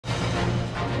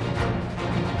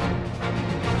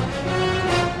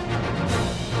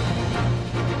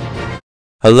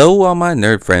Hello all my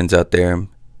nerd friends out there,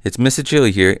 it's Mr.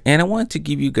 Chili here, and I want to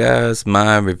give you guys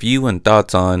my review and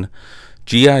thoughts on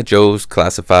G.I. Joe's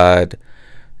classified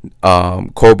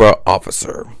Cobra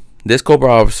Officer. This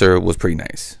Cobra Officer was pretty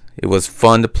nice. It was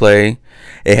fun to play.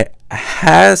 It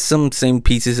has some same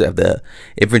pieces of the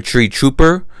Infantry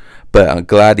Trooper, but I'm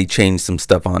glad he changed some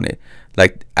stuff on it.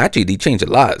 Like, actually, they changed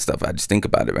a lot of stuff. I just think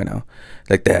about it right now.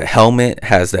 Like, the helmet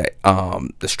has that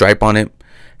the stripe on it,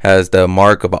 has the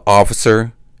mark of an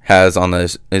officer, has on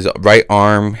his right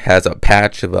arm has a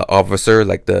patch of an officer,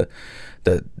 like the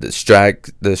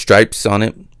stripes on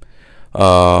it.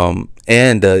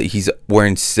 And he's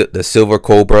wearing the silver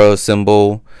Cobra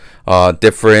symbol,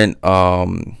 different what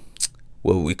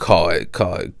we call it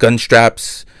gun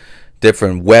straps,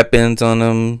 different weapons on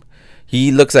him.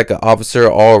 He looks like an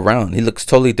officer all around. He looks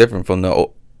totally different from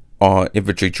the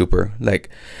infantry trooper. Like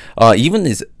even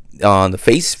his the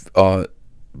face,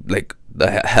 like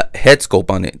the head scope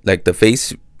on it, like the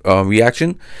face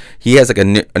reaction, he has like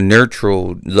a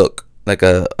neutral look, like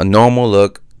a normal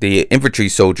look. The infantry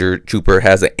soldier trooper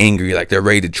has an angry, like they're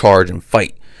ready to charge and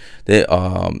fight. The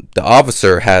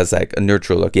officer has like a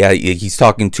neutral look. Yeah, he's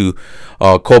talking to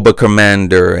Cobra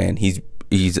commander, and he's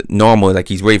normal, like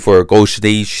he's ready for a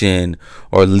negotiation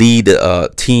or lead a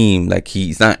team. Like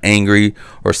he's not angry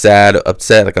or sad or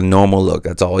upset, like a normal look.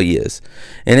 That's all he is,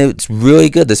 and it's really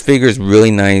good. This figure is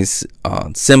really nice,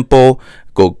 simple.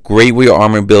 Go great with your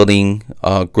armor building,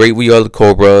 great with your other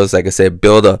Cobras. Like I said,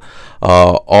 build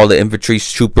all the infantry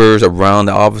troopers around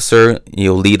the officer.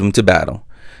 You'll lead them to battle.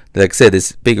 Like I said,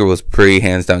 this figure was pretty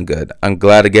hands down good. I'm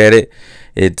glad to get it.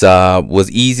 It was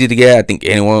easy to get. I think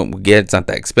anyone would get it. It's not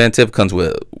that expensive. Comes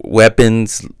with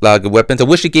weapons, a lot of good weapons. I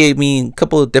wish it gave me a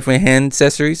couple of different hand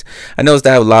accessories. I noticed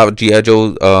that a lot of G.I.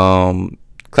 Joe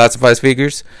classified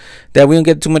figures that we don't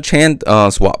get too much hand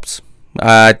swaps.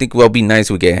 I think it'll be nice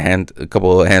if we get a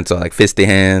couple of hands, like fisted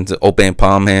hands, open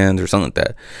palm hands, or something like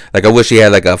that. Like I wish he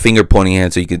had like a finger pointing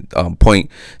hand, so you could point,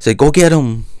 say, "Go get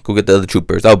him, go get the other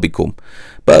troopers." That would be cool.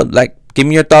 But like, give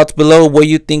me your thoughts below. What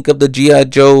you think of the G.I.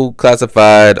 Joe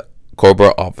classified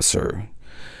Cobra Officer?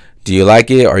 Do you like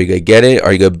it? Are you gonna get it?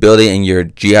 Are you gonna build it in your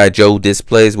G.I. Joe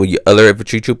displays with your other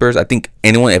infantry troopers? I think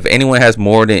if anyone has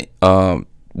more than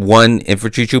one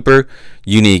infantry trooper,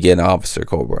 you need to get an Officer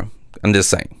Cobra. I'm just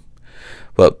saying.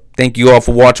 But thank you all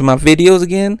for watching my videos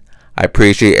again. I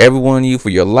appreciate every one of you for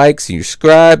your likes and your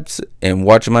subscribes and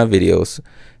watching my videos.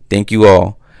 Thank you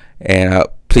all. And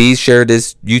please share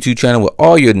this YouTube channel with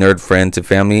all your nerd friends and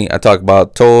family. I talk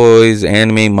about toys,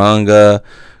 anime, manga,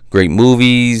 great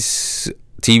movies,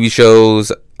 TV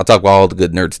shows. I'll talk about all the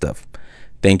good nerd stuff.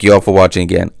 Thank you all for watching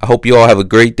again. I hope you all have a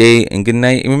great day and good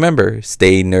night. And remember,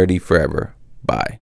 stay nerdy forever. Bye.